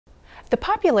The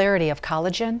popularity of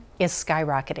collagen is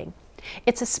skyrocketing.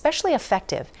 It's especially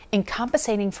effective in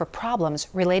compensating for problems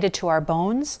related to our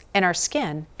bones and our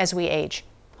skin as we age.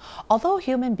 Although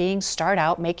human beings start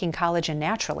out making collagen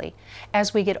naturally,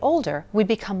 as we get older, we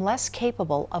become less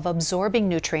capable of absorbing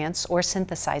nutrients or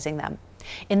synthesizing them.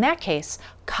 In that case,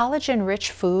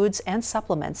 collagen-rich foods and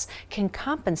supplements can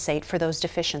compensate for those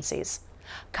deficiencies.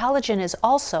 Collagen is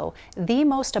also the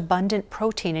most abundant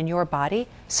protein in your body,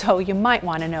 so you might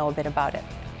want to know a bit about it.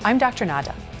 I'm Dr.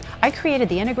 Nada. I created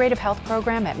the Integrative Health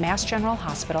Program at Mass General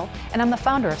Hospital, and I'm the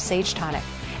founder of Sage Tonic,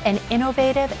 an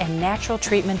innovative and natural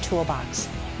treatment toolbox.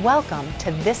 Welcome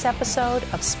to this episode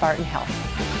of Spartan Health.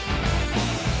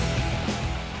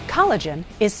 Collagen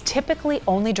is typically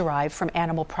only derived from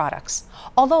animal products,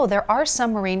 although there are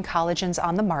some marine collagens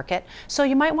on the market, so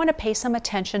you might want to pay some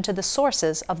attention to the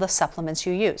sources of the supplements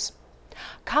you use.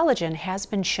 Collagen has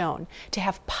been shown to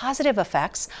have positive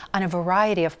effects on a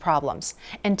variety of problems,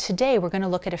 and today we're going to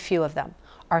look at a few of them: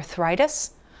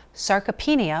 arthritis,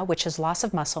 sarcopenia, which is loss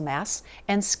of muscle mass,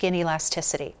 and skin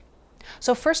elasticity.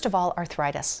 So first of all,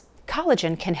 arthritis.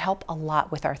 Collagen can help a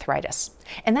lot with arthritis,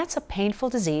 and that's a painful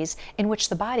disease in which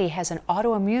the body has an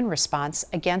autoimmune response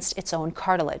against its own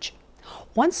cartilage.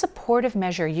 One supportive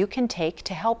measure you can take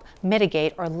to help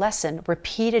mitigate or lessen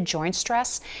repeated joint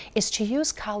stress is to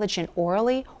use collagen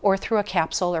orally or through a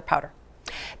capsule or powder.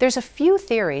 There's a few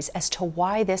theories as to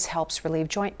why this helps relieve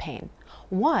joint pain.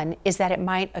 One is that it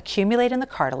might accumulate in the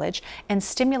cartilage and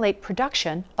stimulate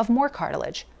production of more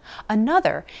cartilage.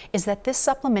 Another is that this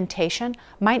supplementation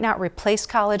might not replace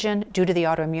collagen due to the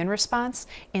autoimmune response.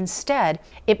 Instead,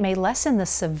 it may lessen the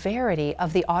severity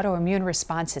of the autoimmune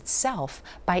response itself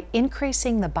by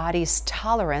increasing the body's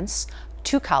tolerance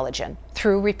to collagen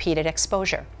through repeated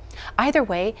exposure. Either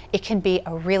way, it can be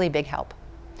a really big help.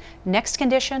 Next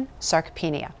condition,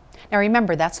 sarcopenia. Now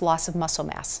remember, that's loss of muscle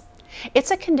mass.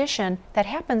 It's a condition that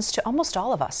happens to almost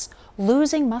all of us,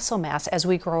 losing muscle mass as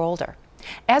we grow older.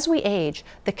 As we age,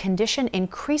 the condition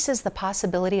increases the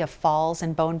possibility of falls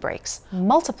and bone breaks,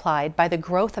 multiplied by the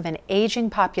growth of an aging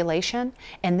population,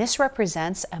 and this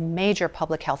represents a major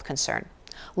public health concern.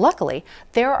 Luckily,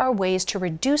 there are ways to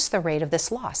reduce the rate of this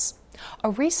loss.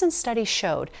 A recent study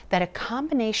showed that a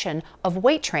combination of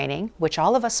weight training, which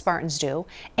all of us Spartans do,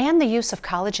 and the use of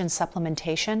collagen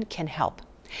supplementation can help.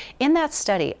 In that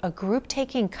study, a group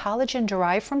taking collagen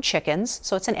derived from chickens,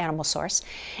 so it's an animal source,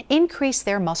 increased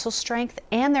their muscle strength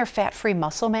and their fat-free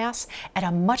muscle mass at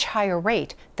a much higher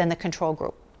rate than the control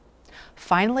group.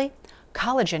 Finally,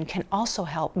 collagen can also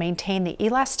help maintain the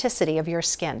elasticity of your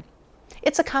skin.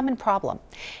 It's a common problem.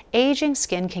 Aging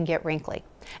skin can get wrinkly,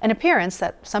 an appearance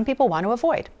that some people want to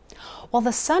avoid. While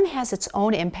the sun has its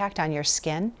own impact on your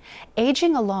skin,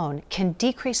 aging alone can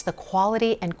decrease the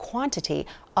quality and quantity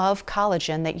of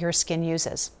collagen that your skin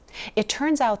uses. It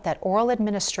turns out that oral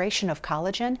administration of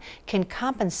collagen can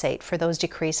compensate for those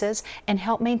decreases and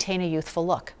help maintain a youthful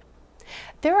look.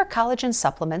 There are collagen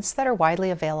supplements that are widely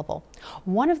available.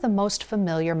 One of the most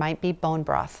familiar might be bone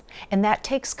broth, and that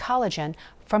takes collagen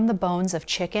from the bones of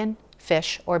chicken,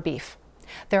 fish, or beef.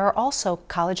 There are also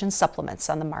collagen supplements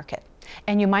on the market,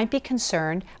 and you might be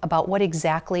concerned about what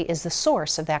exactly is the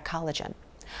source of that collagen.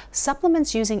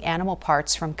 Supplements using animal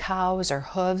parts from cows or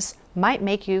hooves might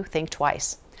make you think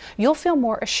twice. You'll feel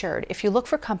more assured if you look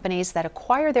for companies that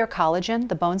acquire their collagen,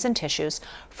 the bones and tissues,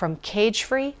 from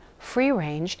cage-free,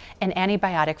 free-range, and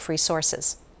antibiotic-free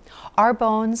sources. Our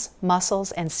bones,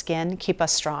 muscles, and skin keep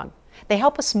us strong. They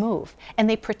help us move, and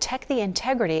they protect the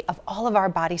integrity of all of our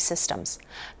body systems.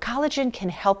 Collagen can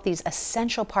help these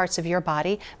essential parts of your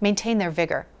body maintain their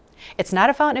vigor. It's not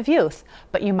a fountain of youth,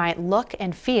 but you might look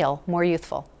and feel more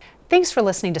youthful. Thanks for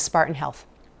listening to Spartan Health.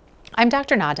 I'm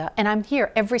Dr. Nada, and I'm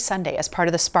here every Sunday as part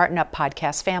of the Spartan Up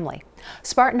podcast family.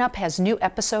 Spartan Up has new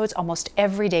episodes almost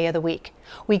every day of the week.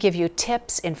 We give you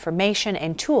tips, information,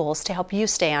 and tools to help you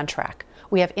stay on track.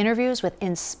 We have interviews with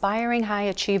inspiring high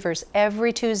achievers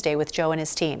every Tuesday with Joe and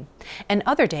his team. And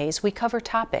other days, we cover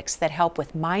topics that help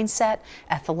with mindset,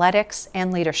 athletics,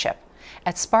 and leadership.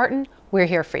 At Spartan, we're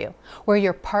here for you. We're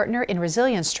your partner in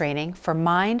resilience training for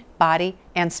mind, body,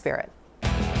 and spirit.